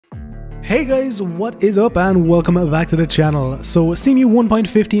Hey guys, what is up and welcome back to the channel. So Cemu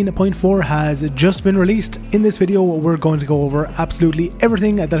 1.15.4 has just been released. In this video we're going to go over absolutely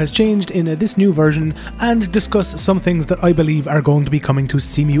everything that has changed in this new version and discuss some things that I believe are going to be coming to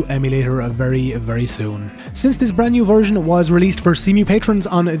Cemu Emulator very soon. Since this brand new version was released for Cemu patrons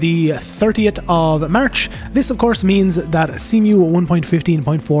on the 30th of March, this of course means that Cemu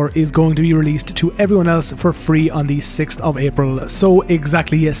 1.15.4 is going to be released to everyone else for free on the 6th of April, so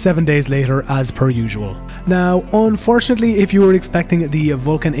exactly 7 days later as per usual. Now, unfortunately, if you were expecting the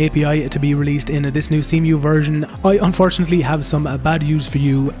Vulkan API to be released in this new Cemu version, I unfortunately have some bad news for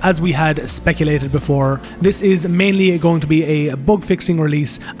you. As we had speculated before, this is mainly going to be a bug fixing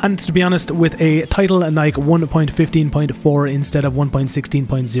release, and to be honest, with a title like 1.15.4 instead of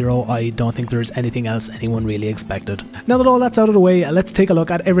 1.16.0, I don't think there's anything else anyone really expected. Now that all that's out of the way, let's take a look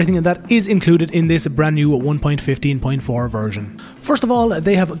at everything that is included in this brand new 1.15.4 version. First of all,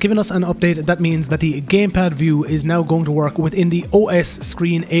 they have given us an update that means that the gamepad view is now going to work within the OS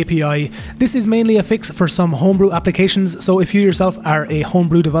screen API. This is mainly a fix for some homebrew applications, so if you yourself are a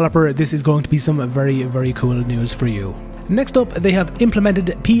homebrew developer, this is going to be some very cool news for you. Next up, they have implemented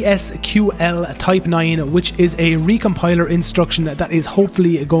PSQL Type 9, which is a recompiler instruction that is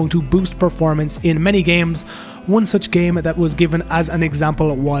hopefully going to boost performance in many games. One such game that was given as an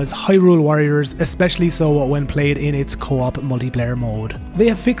example was Hyrule Warriors, especially so when played in its co-op multiplayer mode. They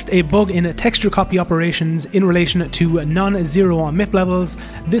have fixed a bug in texture copy operations in relation to non-zero MIP levels.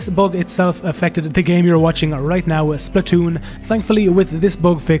 This bug itself affected the game you're watching right now, Splatoon. Thankfully, with this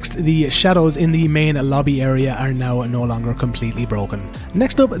bug fixed, the shadows in the main lobby area are now no longer completely broken.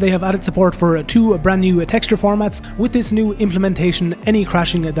 Next up, they have added support for two brand new texture formats. With this new implementation, any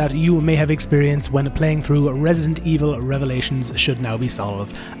crashing that you may have experienced when playing through Resident Evil Revelations should now be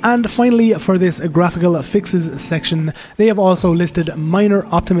solved. And finally, for this graphical fixes section, they have also listed minor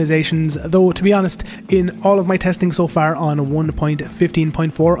optimizations, though to be honest, in all of my testing so far on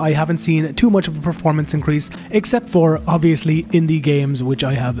 1.15.4, I haven't seen too much of a performance increase, except for obviously in the games which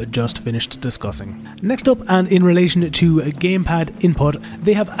I have just finished discussing. Next up, and in relation to gamepad input,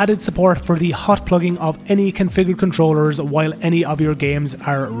 they have added support for the hot plugging of any configured controllers while any of your games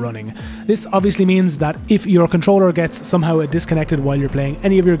are running. This obviously means that if your controller gets somehow disconnected while you're playing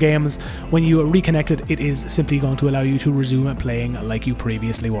any of your games, when you reconnect it, it is simply going to allow you to resume playing like you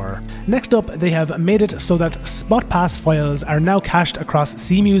previously were. Next up, they have made it so that spot pass files are now cached across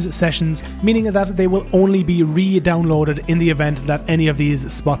Cemu's sessions, meaning that they will only be re-downloaded in the event that any of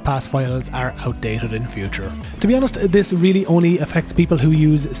these spot pass files are outdated in future. To be honest, this really only affects people who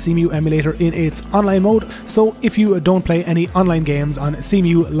use Cemu Emulator in its online mode, so if you don't play any online games on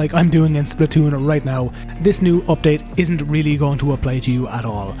Cemu like I'm doing in Splatoon right now, this new update isn't really going to apply to you at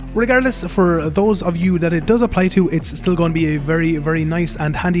all. Regardless, for those of you that it does apply to, it's still going to be a very nice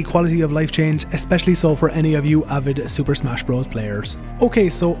and handy quality of life change, especially so for any of you avid Super Smash Bros players. Okay,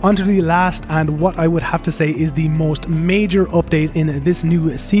 so onto the last and what I would have to say is the most major update in this new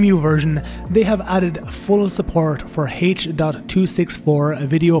Cemu version. They have added full support for H.264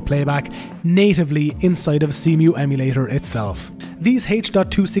 video playback natively inside of Cemu Emulator itself. These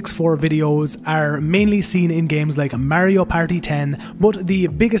H.264 videos are mainly seen in games like Mario Party 10, but the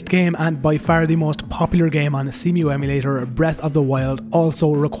biggest game and by far the most popular game on Cemu Emulator, Breath of the Wild,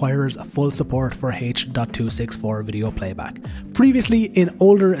 also requires full support for H.264 video playback. Previously, in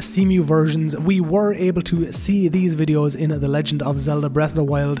older Cemu versions, we were able to see these videos in The Legend of Zelda Breath of the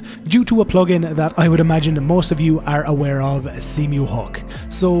Wild due to a plugin that I would imagine most of you are aware of, Cemu Hook.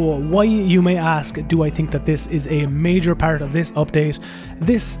 So why, you may ask, do I think that this is a major part of this update?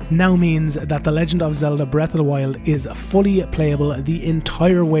 This now means that The Legend of Zelda Breath of the Wild is fully playable the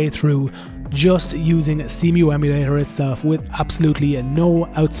entire way through, just using Cemu Emulator itself, with absolutely no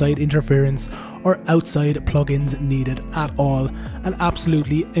outside interference or outside plugins needed at all. An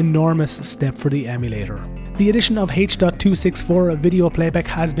absolutely enormous step for the emulator. The addition of H.264 video playback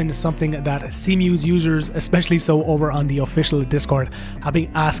has been something that Cemu's users, especially so over on the official Discord, have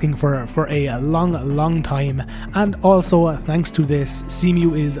been asking for a long time, and also thanks to this,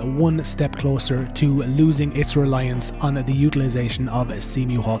 Cemu is one step closer to losing its reliance on the utilization of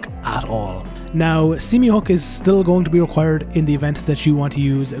Cemu Hook at all. Now, Cemu Hook is still going to be required in the event that you want to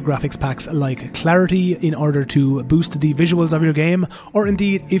use graphics packs like Clarity in order to boost the visuals of your game, or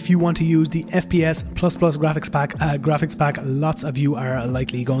indeed if you want to use the FPS++ graphics graphics pack lots of you are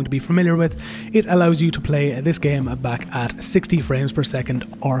likely going to be familiar with. It allows you to play this game back at 60 frames per second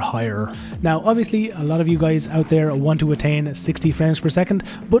or higher. Now obviously a lot of you guys out there want to attain 60 frames per second,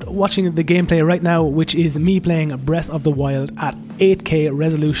 but watching the gameplay right now, which is me playing Breath of the Wild at 8K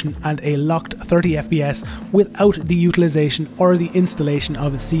resolution and a locked 30 FPS without the utilization or the installation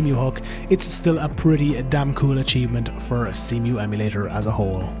of Cemu Hook, it's still a pretty damn cool achievement for Cemu Emulator as a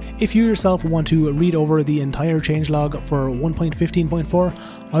whole. If you yourself want to read over the entire changelog for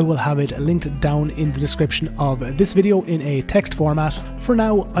 1.15.4, I will have it linked down in the description of this video in a text format. For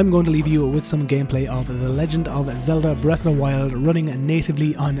now, I'm going to leave you with some gameplay of The Legend of Zelda Breath of the Wild running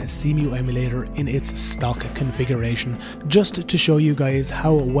natively on Cemu Emulator in its stock configuration, just to show you guys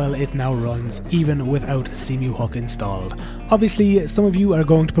how well it now runs even without Cemu Hook installed. Obviously, some of you are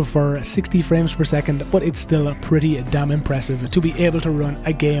going to prefer 60 frames per second, but it's still pretty damn impressive to be able to run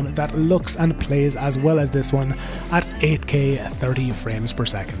a game that looks and plays as well as this one at 8K 30 frames per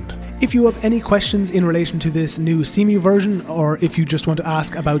second. If you have any questions in relation to this new Cemu version, or if you just want to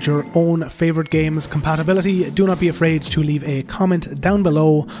ask about your own favourite game's compatibility, do not be afraid to leave a comment down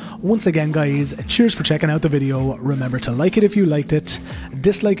below. Once again guys, cheers for checking out the video. Remember to like it if you liked it,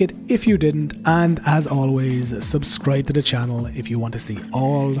 dislike it if you didn't, and as always, subscribe to the channel if you want to see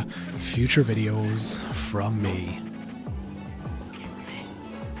all future videos from me.